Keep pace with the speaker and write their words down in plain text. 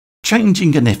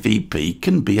Changing an FEP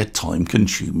can be a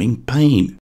time-consuming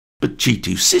pain, but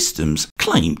Chitu Systems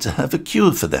claim to have a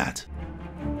cure for that.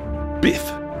 Biff,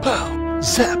 pow,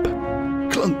 zap,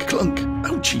 clunk, clunk,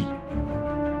 ouchie.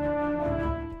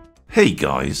 Hey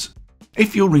guys,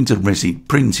 if you're into resin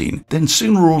printing, then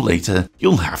sooner or later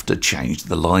you'll have to change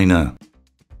the liner.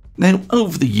 Now,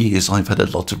 over the years I've had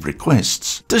a lot of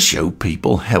requests to show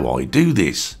people how I do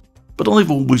this, but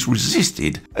I've always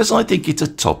resisted as I think it's a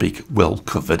topic well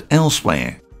covered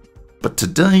elsewhere. But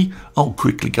today I'll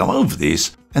quickly go over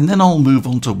this and then I'll move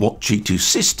on to what Chitu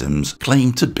Systems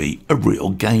claim to be a real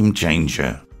game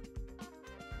changer.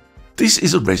 This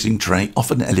is a resin tray off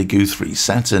an Elegoo 3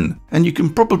 Saturn, and you can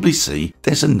probably see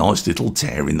there's a nice little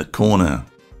tear in the corner.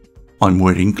 I'm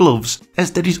wearing gloves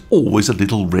as there is always a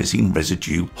little resin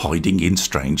residue hiding in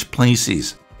strange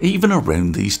places, even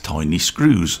around these tiny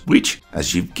screws, which,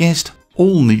 as you've guessed,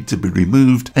 all need to be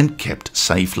removed and kept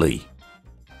safely.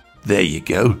 There you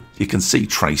go, you can see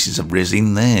traces of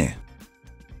resin there.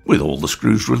 With all the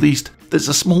screws released, there's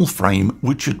a small frame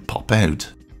which should pop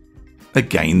out.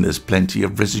 Again, there's plenty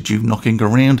of residue knocking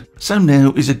around, so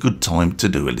now is a good time to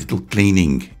do a little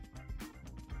cleaning.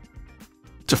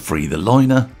 To free the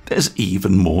liner, there's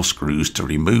even more screws to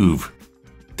remove.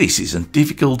 This isn't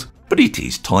difficult, but it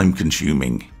is time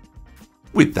consuming.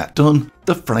 With that done,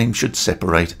 the frame should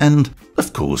separate and,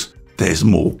 of course, there's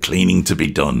more cleaning to be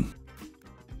done.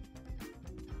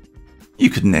 You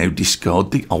can now discard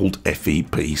the old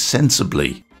FEP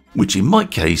sensibly, which in my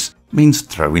case means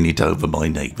throwing it over my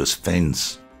neighbour's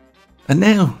fence. And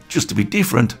now, just to be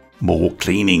different, more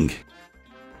cleaning.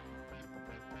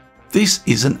 This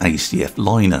is an ACF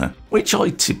liner, which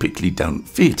I typically don't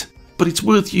fit, but it's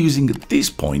worth using at this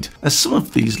point as some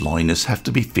of these liners have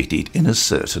to be fitted in a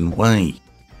certain way.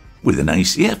 With an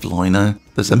ACF liner,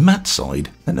 there's a matte side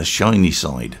and a shiny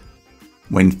side.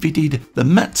 When fitted, the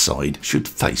matte side should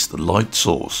face the light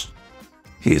source.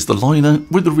 Here's the liner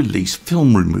with the release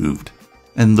film removed,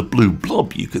 and the blue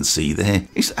blob you can see there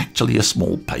is actually a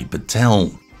small paper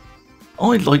towel.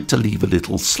 I like to leave a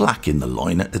little slack in the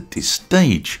liner at this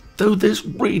stage, though there's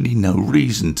really no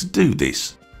reason to do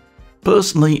this.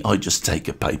 Personally, I just take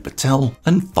a paper towel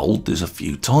and fold this a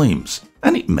few times,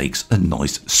 and it makes a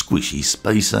nice squishy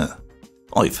spacer.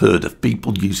 I've heard of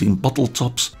people using bottle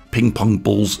tops, ping pong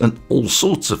balls and all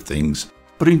sorts of things,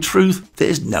 but in truth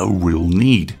there's no real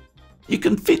need. You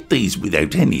can fit these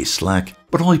without any slack,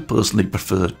 but I personally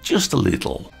prefer just a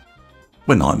little.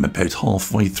 When I'm about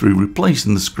halfway through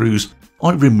replacing the screws,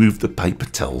 I remove the paper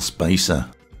towel spacer.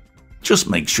 Just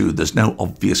make sure there's no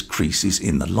obvious creases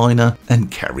in the liner and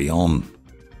carry on.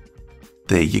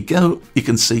 There you go, you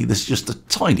can see there's just a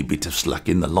tiny bit of slack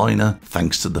in the liner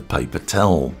thanks to the paper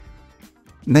towel.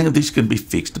 Now this can be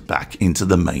fixed back into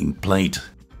the main plate.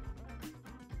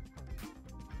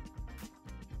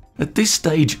 At this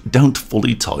stage, don't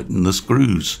fully tighten the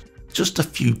screws, just a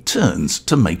few turns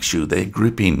to make sure they're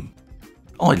gripping.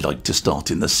 I like to start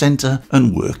in the centre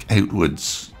and work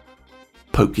outwards.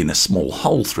 Poking a small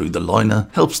hole through the liner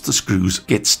helps the screws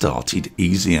get started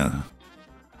easier.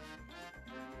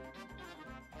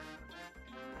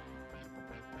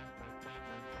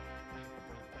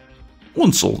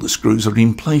 Once all the screws are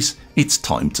in place, it's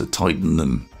time to tighten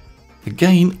them.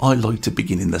 Again, I like to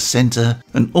begin in the centre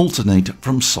and alternate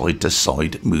from side to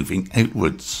side, moving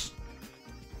outwards.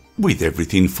 With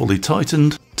everything fully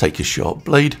tightened, take a sharp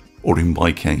blade, or in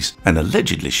my case, an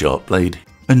allegedly sharp blade,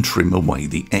 and trim away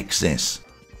the excess.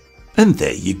 And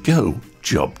there you go,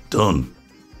 job done.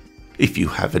 If you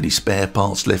have any spare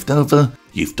parts left over,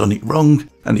 you've done it wrong,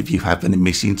 and if you have any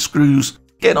missing screws,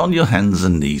 get on your hands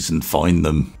and knees and find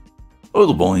them.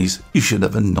 Otherwise, you should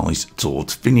have a nice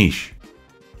taut finish.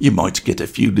 You might get a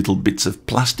few little bits of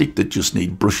plastic that just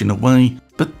need brushing away,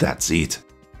 but that's it.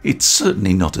 It's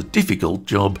certainly not a difficult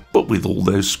job, but with all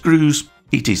those screws,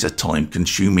 it is a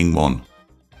time-consuming one.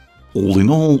 All in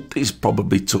all, this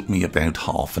probably took me about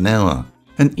half an hour,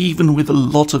 and even with a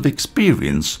lot of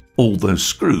experience, all those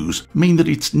screws mean that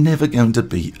it's never going to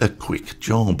be a quick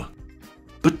job.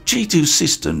 But Chitu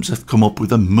Systems have come up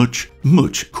with a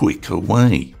much quicker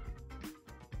way.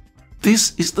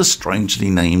 This is the strangely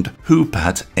named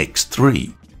Hoopat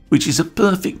X3, which is a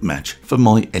perfect match for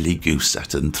my Elegoo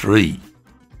Saturn 3.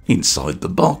 Inside the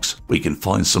box, we can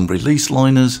find some release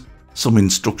liners, some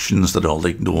instructions that I'll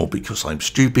ignore because I'm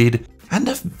stupid, and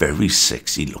a very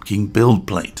sexy looking build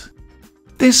plate.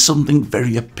 There's something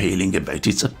very appealing about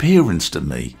its appearance to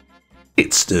me.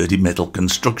 It's sturdy metal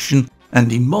construction,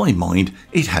 and in my mind,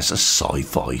 it has a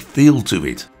sci-fi feel to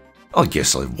it. I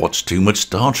guess I've watched too much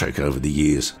Star Trek over the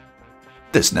years.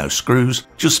 There's no screws,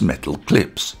 just metal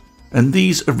clips. and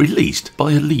these are released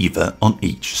by a lever on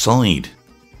each side.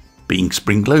 Being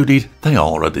spring-loaded, they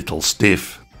are a little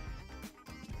stiff.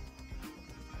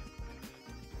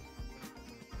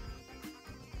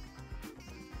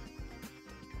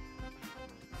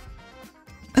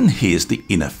 And here's the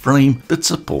inner frame that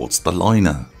supports the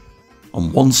liner.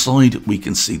 On one side we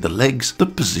can see the legs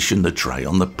that position the tray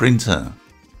on the printer,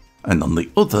 and on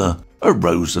the other are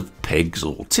rows of pegs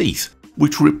or teeth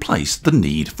which replace the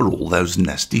need for all those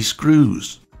nasty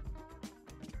screws.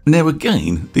 Now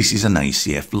again, this is an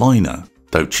ACF liner,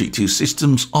 though Chitu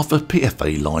Systems offer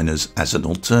PFA liners as an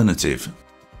alternative.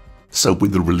 So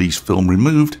with the release film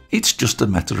removed, it's just a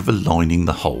matter of aligning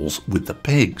the holes with the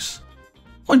pegs.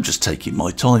 I'm just taking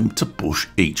my time to push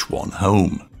each one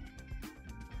home.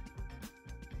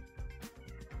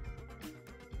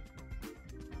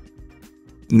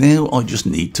 Now I just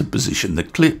need to position the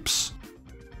clips.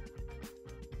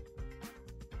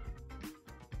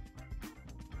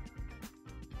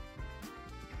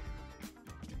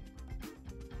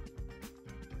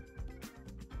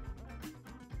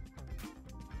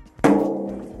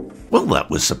 Well, that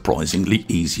was surprisingly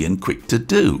easy and quick to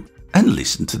do. And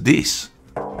listen to this.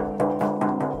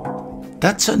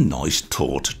 That's a nice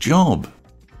taut job.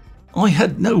 I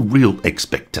had no real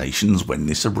expectations when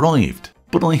this arrived,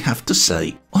 but I have to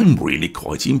say I'm really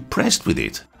quite impressed with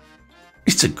it.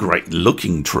 It's a great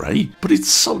looking tray, but it's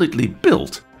solidly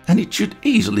built and it should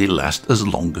easily last as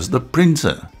long as the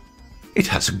printer. It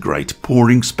has a great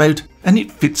pouring spout and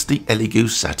it fits the Elegoo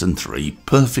Saturn III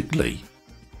perfectly.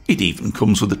 It even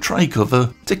comes with a tray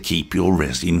cover to keep your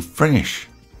resin fresh.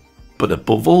 But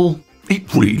above all,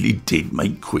 it really did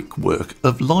make quick work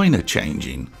of liner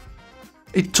changing.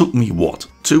 It took me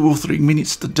 2 or 3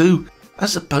 minutes to do,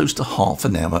 as opposed to half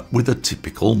an hour with a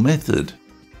typical method.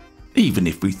 Even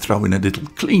if we throw in a little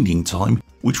cleaning time,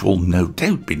 which will no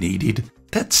doubt be needed,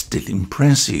 that's still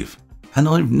impressive. And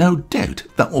I've no doubt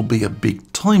that will be a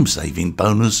big time-saving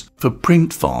bonus for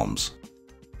print farms.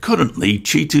 Currently,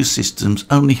 Chitu Systems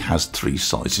only has 3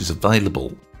 sizes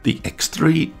available, the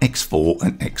X3, X4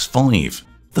 and X5,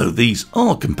 though these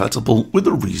are compatible with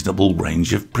a reasonable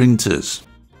range of printers.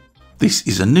 This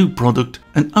is a new product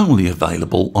and only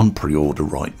available on pre-order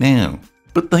right now,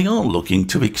 but they are looking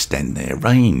to extend their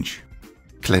range.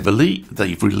 Cleverly,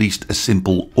 they've released a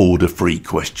simple order-free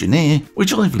questionnaire,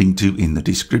 which I've linked to in the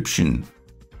description.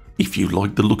 If you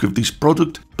like the look of this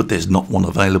product, but there's not one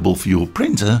available for your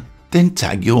printer, then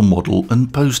tag your model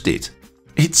and post it.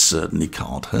 It certainly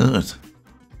can't hurt.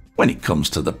 When it comes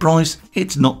to the price,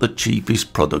 it's not the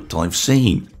cheapest product I've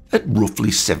seen, at roughly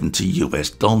 $70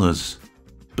 US.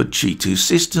 But Chitu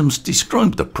Systems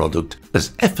described the product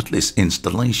as effortless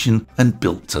installation and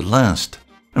built to last,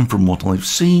 and from what I've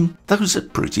seen, those are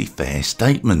pretty fair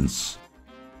statements.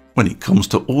 When it comes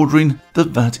to ordering, the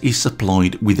VAT is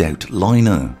supplied without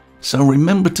liner, so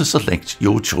remember to select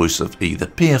your choice of either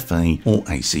PFA or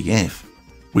ACF,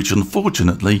 which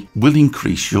unfortunately will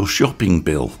increase your shopping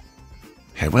bill.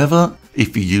 However,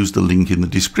 if you use the link in the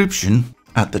description,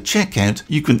 at the checkout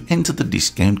you can enter the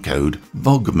discount code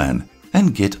VogMan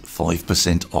and get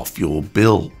 5% off your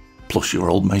bill. Plus your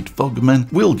old mate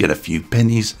VogMan will get a few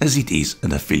pennies as it is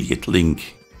an affiliate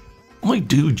link. I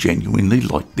do genuinely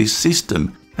like this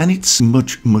system, and it's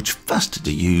much faster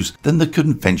to use than the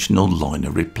conventional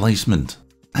liner replacement,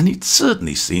 and it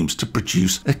certainly seems to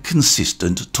produce a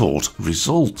consistent taut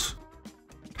result.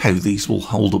 How these will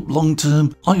hold up long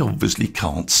term, I obviously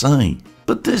can't say,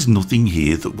 but there's nothing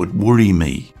here that would worry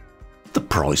me. The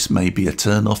price may be a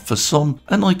turn off for some,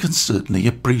 and I can certainly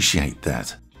appreciate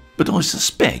that, but I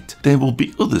suspect there will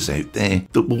be others out there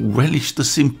that will relish the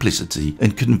simplicity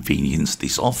and convenience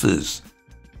this offers.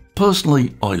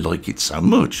 Personally, I like it so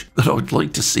much that I'd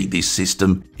like to see this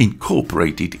system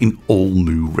incorporated in all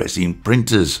new resin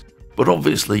printers, but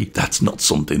obviously that's not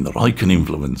something that I can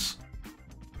influence.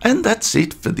 And that's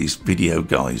it for this video,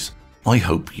 guys. I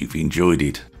hope you've enjoyed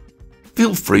it.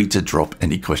 Feel free to drop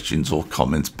any questions or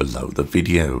comments below the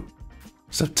video.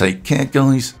 So take care,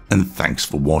 guys, and thanks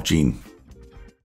for watching.